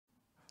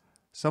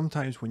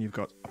Sometimes when you've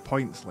got a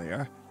points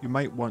layer, you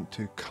might want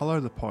to color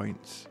the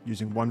points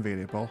using one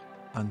variable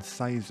and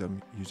size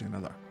them using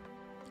another.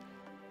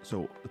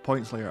 So the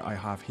points layer I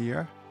have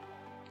here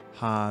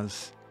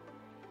has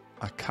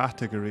a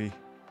category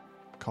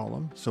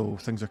column, so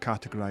things are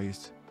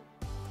categorized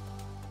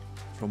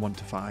from 1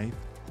 to 5,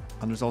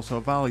 and there's also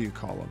a value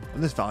column.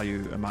 And this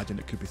value, imagine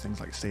it could be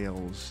things like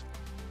sales,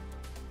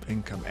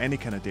 income, any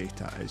kind of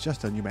data. It's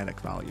just a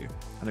numeric value,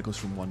 and it goes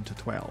from 1 to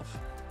 12.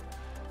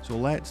 So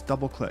let's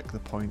double click the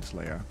points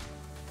layer,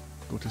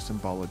 go to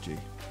symbology,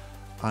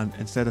 and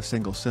instead of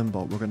single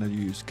symbol, we're going to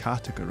use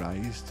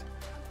categorized,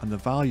 and the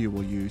value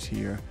we'll use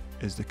here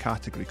is the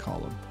category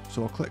column.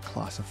 So I'll click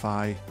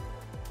classify,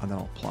 and then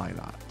I'll apply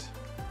that.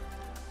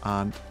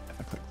 And if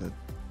I click the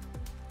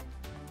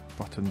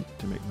button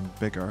to make them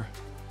bigger,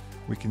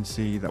 we can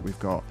see that we've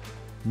got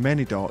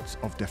many dots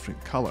of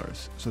different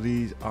colors. So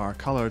these are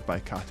colored by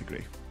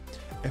category.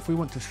 If we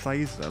want to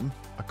size them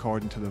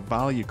according to the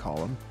value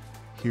column,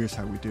 here's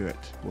how we do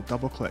it. We'll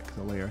double click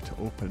the layer to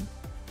open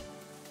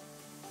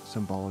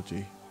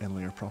symbology in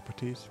layer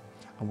properties.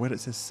 And where it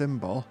says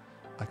symbol,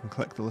 I can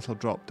click the little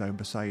drop down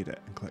beside it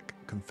and click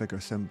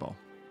configure symbol.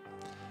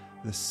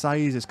 The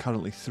size is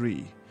currently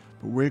 3,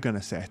 but we're going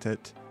to set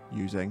it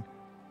using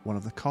one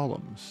of the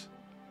columns.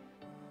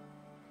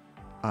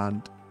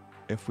 And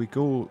if we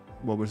go,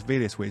 well, there's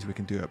various ways we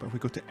can do it, but if we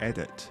go to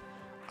edit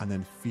and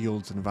then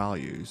fields and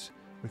values,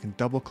 we can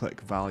double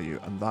click value,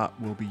 and that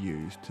will be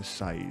used to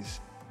size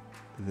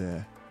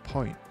the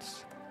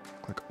points.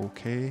 Click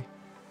OK,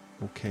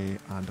 OK,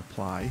 and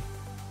apply,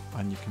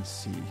 and you can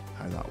see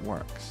how that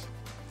works.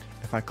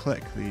 If I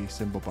click the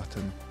symbol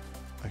button,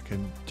 I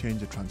can change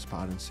the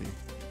transparency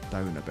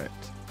down a bit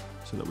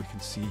so that we can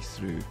see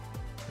through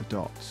the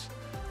dots.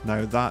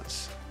 Now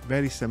that's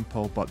very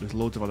simple, but there's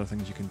loads of other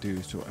things you can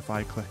do. So if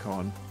I click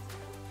on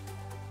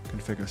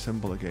configure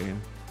symbol again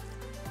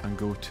and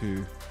go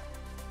to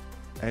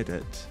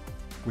edit,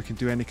 we can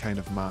do any kind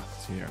of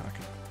maths here. I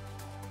can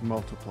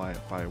multiply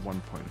it by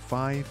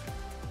 1.5,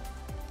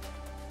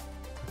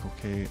 click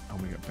OK,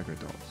 and we get bigger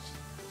dots.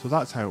 So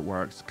that's how it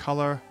works.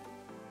 Color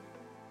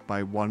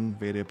by one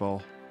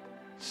variable,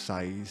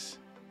 size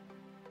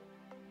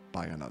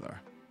by another.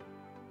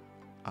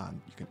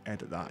 And you can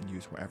edit that and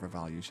use whatever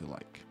values you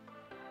like.